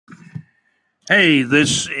Hey,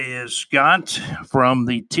 this is Scott from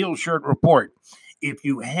the Teal Shirt Report. If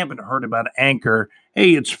you haven't heard about Anchor,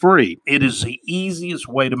 hey, it's free. It is the easiest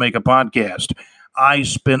way to make a podcast. I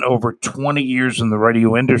spent over 20 years in the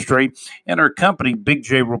radio industry, and our company,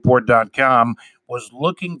 BigJReport.com, was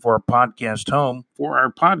looking for a podcast home for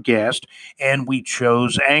our podcast, and we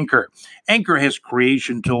chose Anchor. Anchor has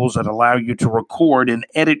creation tools that allow you to record and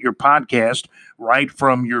edit your podcast right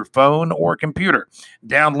from your phone or computer.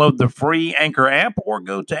 Download the free Anchor app or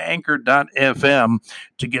go to anchor.fm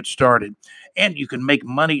to get started. And you can make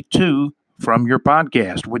money too from your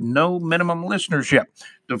podcast with no minimum listenership.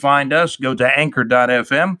 To find us, go to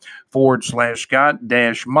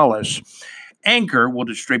anchor.fm/Scott-Mullis. Anchor will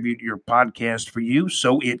distribute your podcast for you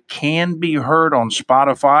so it can be heard on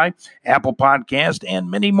Spotify, Apple Podcast,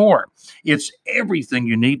 and many more. It's everything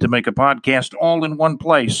you need to make a podcast all in one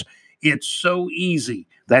place. It's so easy.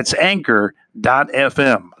 That's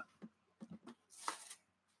anchor.fm.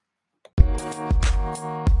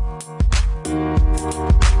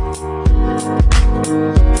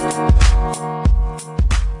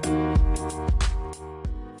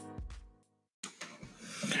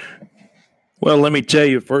 Well, let me tell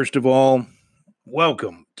you, first of all,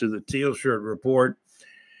 welcome to the Teal Shirt Report.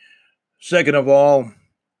 Second of all,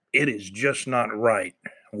 it is just not right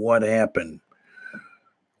what happened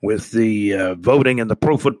with the voting in the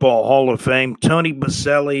Pro Football Hall of Fame. Tony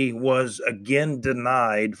Boselli was again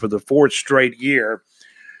denied for the fourth straight year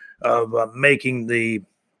of making the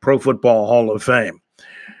Pro Football Hall of Fame.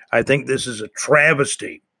 I think this is a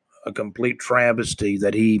travesty, a complete travesty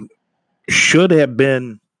that he should have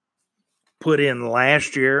been put in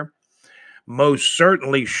last year, most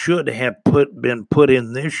certainly should have been put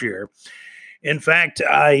in this year. In fact,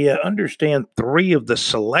 I understand three of the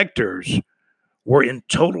selectors were in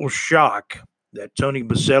total shock that Tony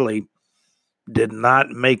Boselli did not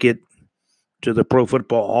make it to the Pro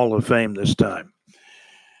Football Hall of Fame this time.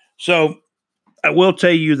 So I will tell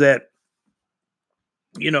you that,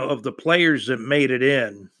 of the players that made it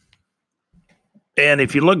in, and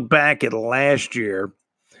if you look back at last year,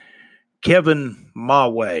 Kevin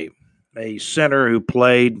Mawe, a center who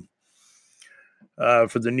played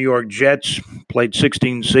for the New York Jets, played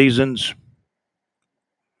 16 seasons,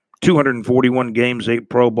 241 games, 8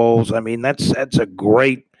 Pro Bowls. I mean, that's a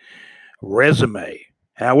great resume.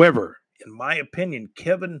 However, in my opinion,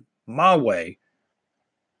 Kevin Mawe,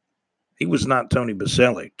 he was not Tony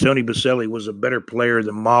Boselli. Tony Boselli was a better player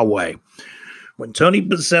than Mawe. When Tony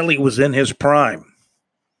Boselli was in his prime,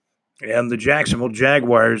 and the Jacksonville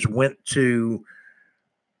Jaguars went to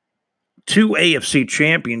 2 AFC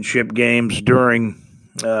championship games during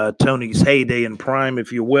Tony's heyday and prime,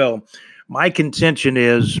 if you will. My contention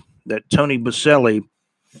is that Tony Boselli,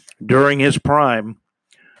 during his prime,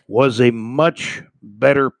 was a much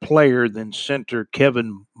better player than center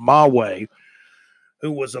Kevin Mawe,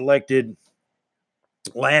 who was elected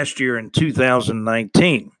last year in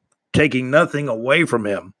 2019, taking nothing away from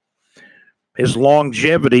him. His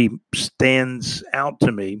longevity stands out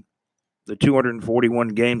to me, the 241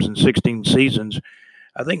 games in 16 seasons.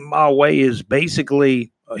 I think Mawe is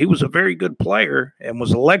basically, he was a very good player and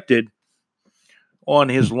was elected on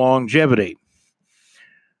his longevity.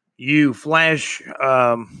 You flash,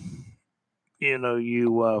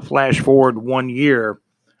 flash forward 1 year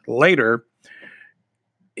later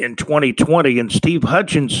in 2020, and Steve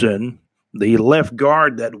Hutchinson, the left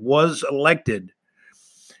guard that was elected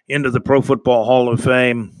into the Pro Football Hall of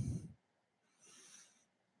Fame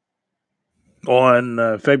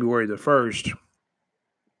on February the 1st,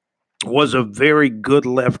 was a very good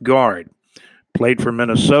left guard. Played for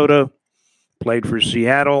Minnesota, played for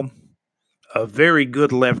Seattle, a very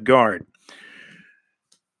good left guard.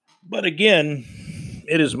 But again,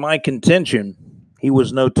 it is my contention he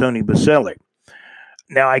was no Tony Boselli.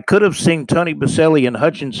 Now, I could have seen Tony Boselli and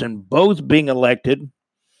Hutchinson both being elected,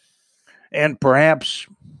 and perhaps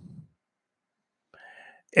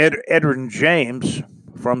Edgerrin James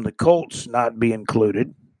from the Colts not be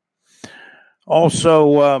included.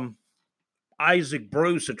 Also, Isaac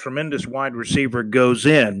Bruce, a tremendous wide receiver, goes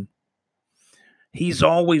in. He's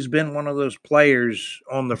always been one of those players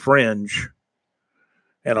on the fringe,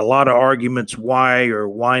 and a lot of arguments why or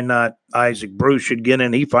why not Isaac Bruce should get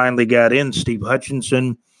in. He finally got in. Steve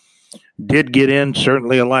Hutchinson did get in,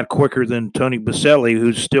 certainly a lot quicker than Tony Boselli,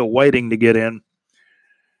 who's still waiting to get in.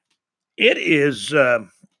 It is,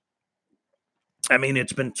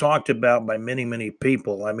 it's been talked about by many, many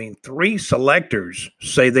people. 3 selectors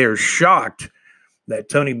say they're shocked that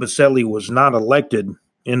Tony Boselli was not elected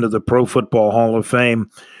into the Pro Football Hall of Fame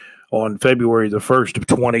on February the 1st of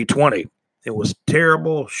 2020. It was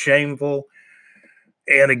terrible, shameful.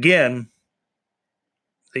 And again,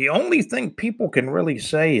 The only thing people can really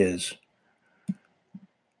say is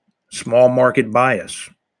small market bias.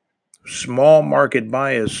 Small market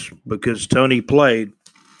bias because Tony played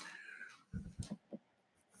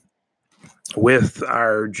for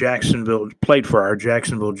our Jacksonville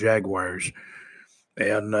Jaguars.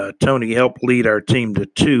 And Tony helped lead our team to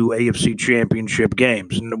 2 AFC championship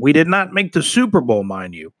games. And we did not make the Super Bowl,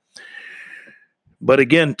 mind you. But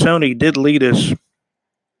again, Tony did lead us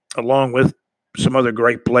along with some other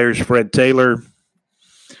great players, Fred Taylor,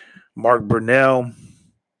 Mark Brunell.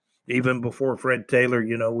 Even before Fred Taylor,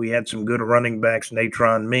 we had some good running backs,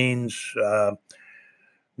 Natron Means,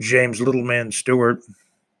 James Littleman Stewart.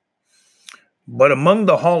 But among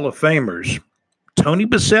the Hall of Famers, Tony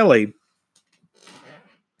Boselli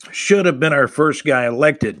should have been our first guy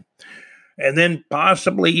elected. And then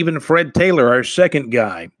possibly even Fred Taylor, our second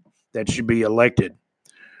guy that should be elected.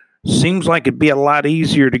 Seems like it'd be a lot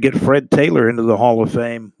easier to get Fred Taylor into the Hall of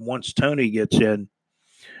Fame once Tony gets in.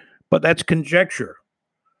 But that's conjecture.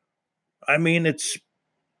 I mean, it's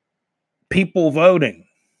people voting.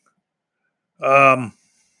 I'm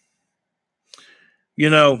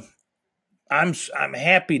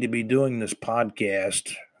happy to be doing this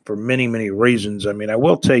podcast for many, many reasons. I mean, I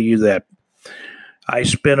will tell you that I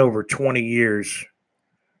spent over 20 years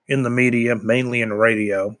in the media, mainly in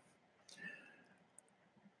radio.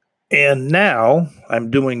 And now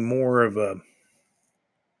I'm doing more of a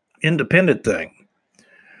independent thing.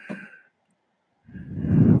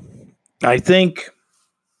 I think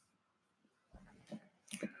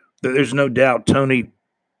that there's no doubt Tony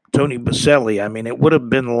Boselli, I mean, it would have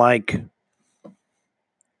been like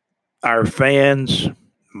our fans,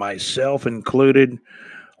 myself included,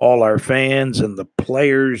 all our fans and the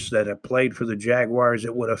players that have played for the Jaguars,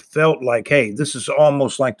 it would have felt like, hey, this is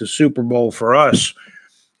almost like the Super Bowl for us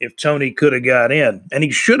if Tony could have got in. And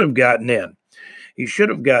he should have gotten in. He should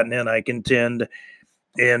have gotten in, I contend,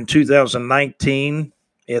 in 2019,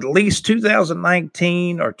 at least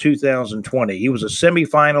 2019 or 2020. He was a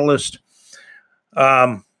semifinalist,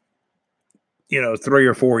 3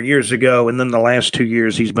 or 4 years ago. And then the last 2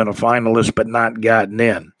 years, he's been a finalist, but not gotten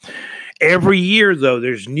in. Every year, though,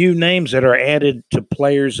 there's new names that are added to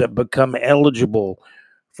players that become eligible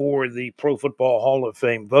for the Pro Football Hall of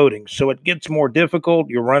Fame voting. So it gets more difficult.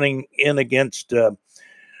 You're running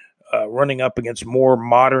up against more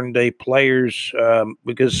modern day players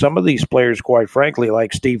because some of these players, quite frankly,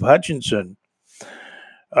 like Steve Hutchinson,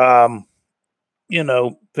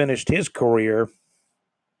 finished his career,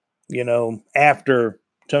 after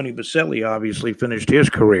Tony Boselli obviously finished his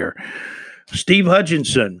career. Steve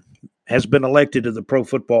Hutchinson has been elected to the Pro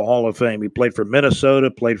Football Hall of Fame. He played for Minnesota,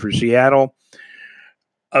 played for Seattle.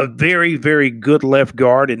 A very, very good left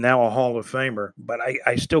guard and now a Hall of Famer. But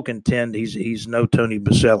I still contend he's no Tony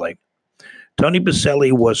Boselli. Tony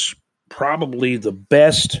Boselli was probably the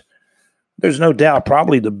best, there's no doubt,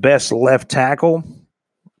 probably the best left tackle,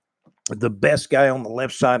 the best guy on the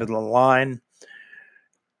left side of the line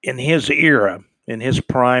in his era, in his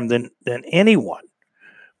prime than anyone.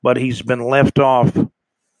 But he's been left off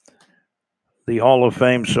the Hall of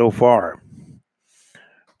Fame so far.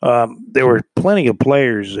 There were plenty of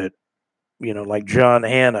players that, like John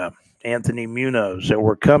Hanna, Anthony Munoz, that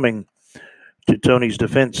were coming to Tony's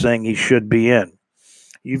defense saying he should be in.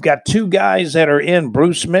 You've got 2 guys that are in.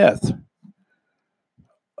 Bruce Smith,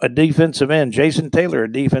 a defensive end. Jason Taylor,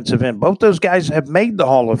 a defensive end. Both those guys have made the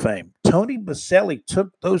Hall of Fame. Tony Boselli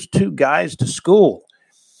took those 2 guys to school,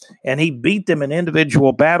 and he beat them in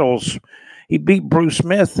individual battles. He beat Bruce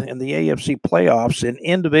Smith in the AFC playoffs in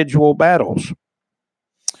individual battles.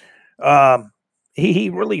 He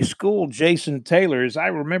really schooled Jason Taylor, as I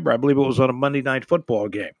remember. I believe it was on a Monday Night Football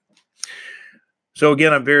game. So,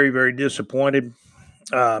 again, I'm very, very disappointed.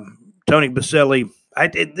 Tony Boselli,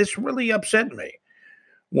 this really upset me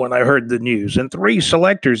when I heard the news. And 3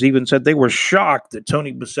 selectors even said they were shocked that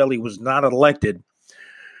Tony Boselli was not elected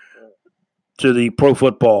to the Pro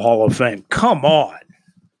Football Hall of Fame. Come on.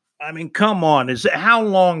 I mean, come on. How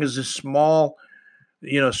long is this small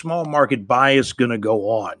market bias going to go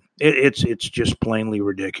on? It's just plainly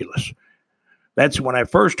ridiculous. That's when I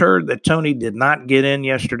first heard that Tony did not get in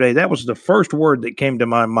yesterday. That was the first word that came to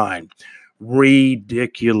my mind.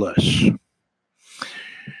 Ridiculous.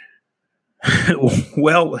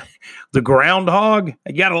 Well, the groundhog,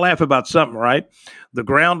 you got to laugh about something, right? The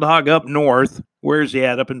groundhog up north, where's he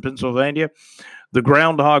at? Up in Pennsylvania? The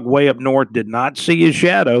groundhog way up north did not see his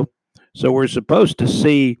shadow. So we're supposed to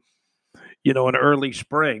see, an early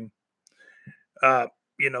spring.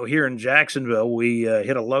 Here in Jacksonville, we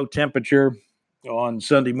hit a low temperature on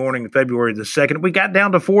Sunday morning, February the 2nd. We got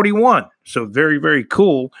down to 41. So very, very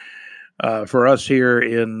cool. for us here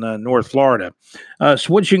in North Florida.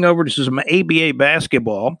 Switching over to some ABA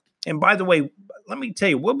basketball. And by the way, let me tell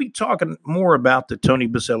you, we'll be talking more about the Tony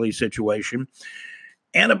Boselli situation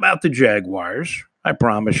and about the Jaguars. I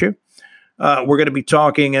promise you. We're going to be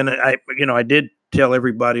talking, and I did tell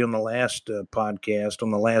everybody on the last podcast,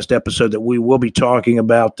 on the last episode, that we will be talking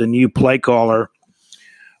about the new play caller,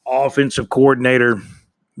 offensive coordinator,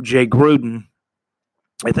 Jay Gruden.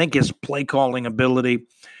 I think his play calling ability,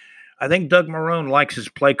 I think Doug Marrone likes his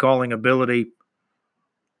play calling ability.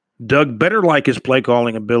 Doug better like his play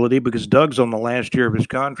calling ability because Doug's on the last year of his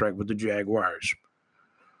contract with the Jaguars.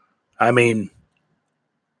 I mean,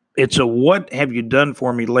 it's a what have you done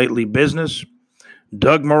for me lately business.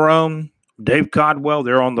 Doug Marrone, Dave Codwell,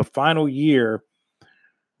 they're on the final year.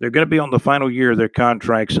 They're going to be on the final year of their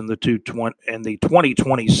contracts in the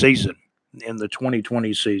 2020 season.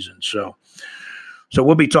 So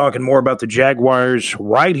we'll be talking more about the Jaguars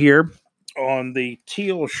right here on the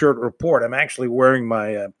Teal Shirt Report. I'm actually wearing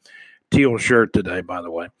my teal shirt today, by the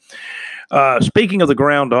way. Speaking of the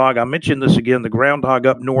groundhog, I mentioned this again. The groundhog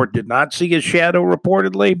up north did not see his shadow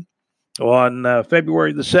reportedly on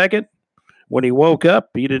February the 2nd. When he woke up,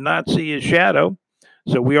 he did not see his shadow.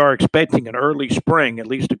 So we are expecting an early spring, at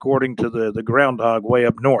least according to the groundhog way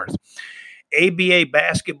up north. ABA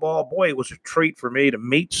basketball, boy, it was a treat for me to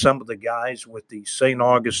meet some of the guys with the St.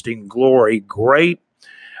 Augustine Glory.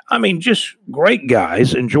 Just great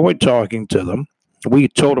guys. Enjoyed talking to them. We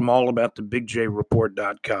told them all about the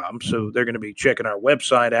BigJReport.com. So they're going to be checking our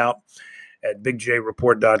website out at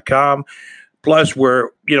BigJReport.com. Plus, we're,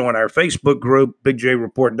 in our Facebook group,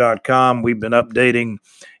 BigJReport.com. We've been updating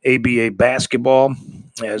ABA basketball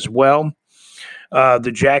as well.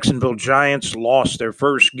 The Jacksonville Giants lost their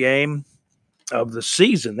first game of the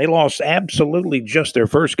season. They lost absolutely just their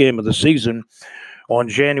first game of the season on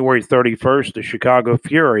January 31st. The Chicago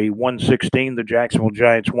Fury 116, the Jacksonville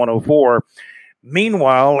Giants 104.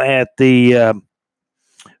 Meanwhile, at the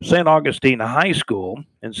St. Augustine High School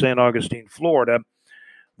in St. Augustine, Florida,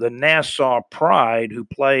 the Nassau Pride,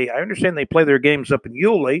 I understand they play their games up in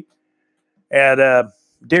Yulee at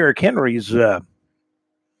Derrick Henry's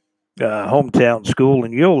hometown school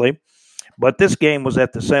in Yulee. But this game was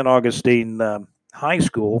at the St. Augustine High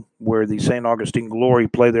School, where the St. Augustine Glory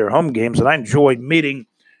play their home games. And I enjoyed meeting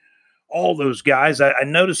all those guys. I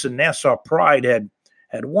noticed the Nassau Pride had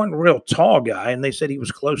one real tall guy, and they said he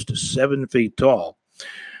was close to 7 feet tall.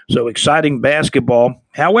 So exciting basketball.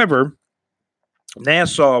 However,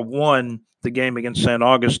 Nassau won the game against St.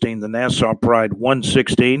 Augustine. The Nassau Pride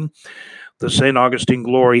 116, the St. Augustine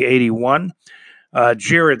Glory 81.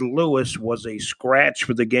 Jared Lewis was a scratch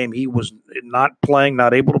for the game. He was not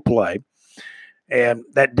able to play. And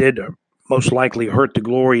that did most likely hurt the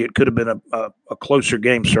Glory. It could have been a closer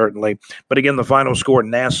game, certainly. But again, the final score,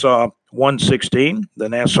 Nassau 116, the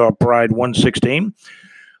Nassau Pride 116,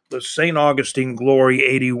 the St. Augustine Glory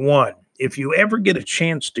 81. If you ever get a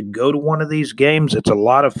chance to go to one of these games, it's a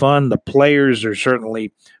lot of fun. The players are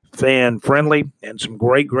certainly fan-friendly and some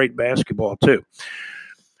great, great basketball, too.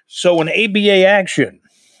 So in ABA action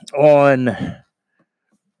on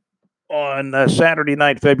Saturday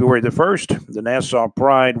night, February the 1st, the Nassau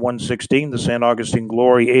Pride 116, the St. Augustine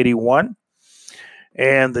Glory 81.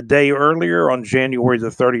 And the day earlier, on January the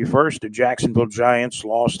 31st, the Jacksonville Giants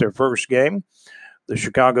lost their first game. The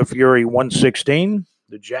Chicago Fury 116,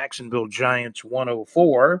 the Jacksonville Giants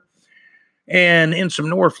 104. And in some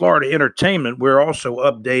North Florida entertainment, we're also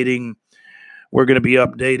updating. We're going to be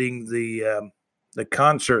updating the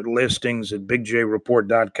concert listings at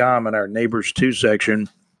BigJReport.com in our Neighbors 2 section.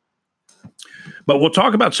 But we'll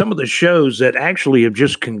talk about some of the shows that actually have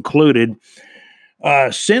just concluded.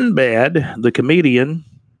 Sinbad, the comedian,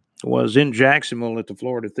 was in Jacksonville at the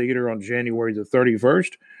Florida Theater on January the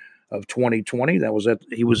 31st of 2020.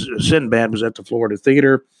 Sinbad was at the Florida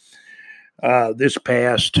Theater this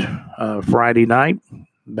past Friday night,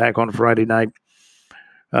 back on Friday night,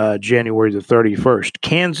 January the 31st.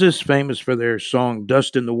 Kansas, famous for their song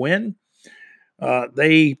Dust in the Wind.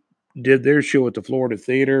 They did their show at the Florida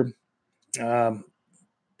Theater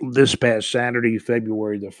this past Saturday,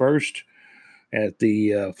 February the 1st, at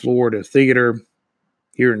the Florida Theater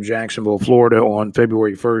here in Jacksonville, Florida, on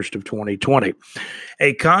February 1st of 2020.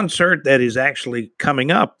 A concert that is actually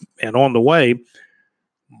coming up and on the way,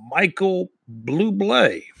 Michael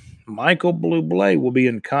Bublé. Michael Bublé will be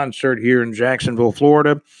in concert here in Jacksonville,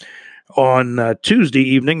 Florida on Tuesday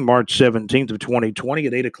evening, March 17th of 2020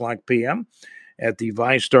 at 8 o'clock p.m. at the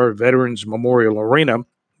ViStar Veterans Memorial Arena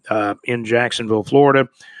in Jacksonville, Florida.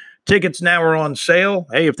 Tickets now are on sale.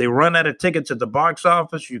 Hey, if they run out of tickets at the box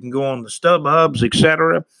office, you can go on the StubHubs,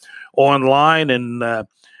 etc., online and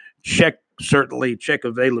check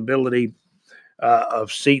availability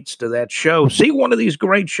of seats to that show. See one of these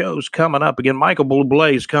great shows coming up. Again, Michael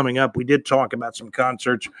Bublé is coming up. We did talk about some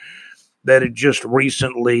concerts that had just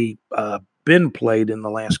recently been played in the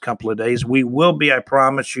last couple of days. We will be, I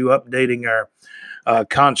promise you, updating our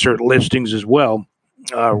concert listings as well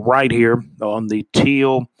right here on the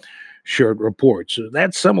Teal Shirt Report. So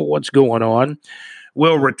that's some of what's going on.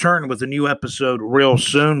 We'll return with a new episode real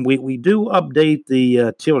soon. We do update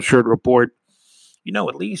the Teal Shirt Report.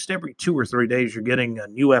 At least every 2 or 3 days, you're getting a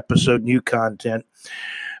new episode, new content.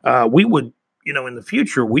 We would, in the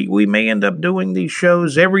future, we may end up doing these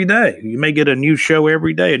shows every day. You may get a new show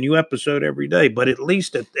every day, a new episode every day. But at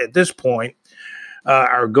least at this point,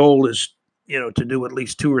 our goal is, to do at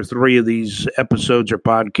least 2 or 3 of these episodes or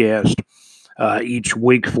podcasts each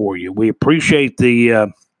week for you. We appreciate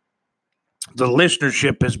the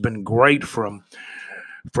listenership has been great from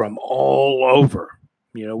all over.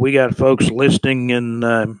 We got folks listening in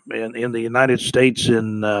the United States,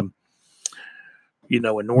 in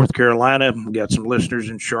North Carolina. We got some listeners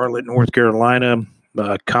in Charlotte, North Carolina,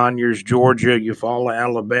 Conyers, Georgia, Eufaula,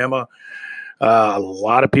 Alabama. A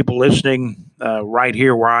lot of people listening right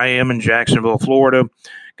here where I am in Jacksonville, Florida.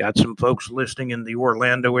 Got some folks listening in the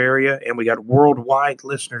Orlando area, and we got worldwide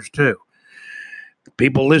listeners too.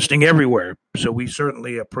 People listening everywhere. So we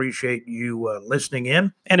certainly appreciate you listening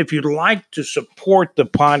in. And if you'd like to support the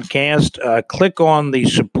podcast, click on the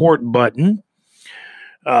support button.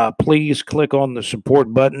 Please click on the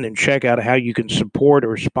support button and check out how you can support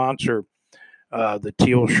or sponsor the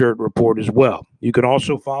Teal Shirt Report as well. You can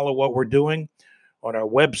also follow what we're doing on our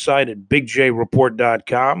website at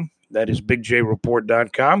bigjreport.com. That is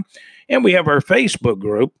bigjreport.com. And we have our Facebook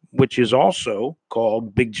group, which is also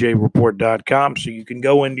called bigjreport.com. So you can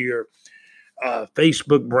go into your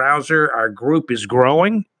Facebook browser. Our group is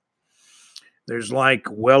growing. There's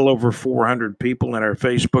well over 400 people in our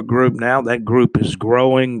Facebook group now. That group is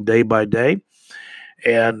growing day by day.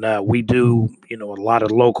 And we do, a lot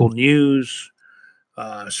of local news,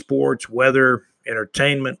 sports, weather,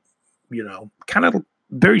 entertainment, kind of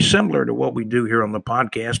very similar to what we do here on the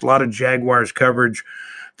podcast. A lot of Jaguars coverage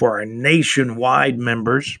for our nationwide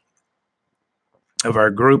members of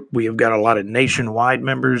our group. We have got a lot of nationwide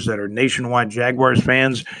members that are nationwide Jaguars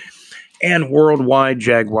fans and worldwide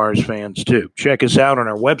Jaguars fans too. Check us out on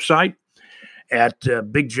our website at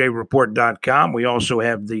bigjreport.com. We also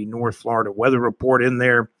have the North Florida weather report in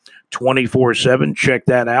there 24/7. Check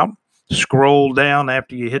that out. Scroll down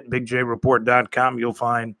after you hit bigjreport.com. You'll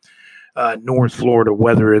find North Florida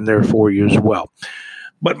weather in there for you as well.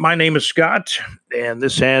 But my name is Scott, and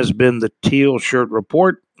this has been the Teal Shirt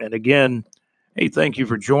Report. And again, hey, thank you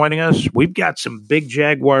for joining us. We've got some big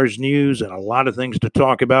Jaguars news and a lot of things to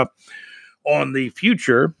talk about on the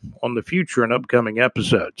future and upcoming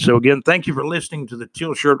episodes. So again, thank you for listening to the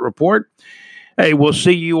Teal Shirt Report. Hey, we'll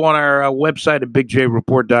see you on our website at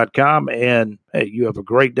bigjreport.com. And hey, you have a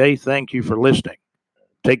great day. Thank you for listening.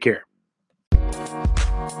 Take care.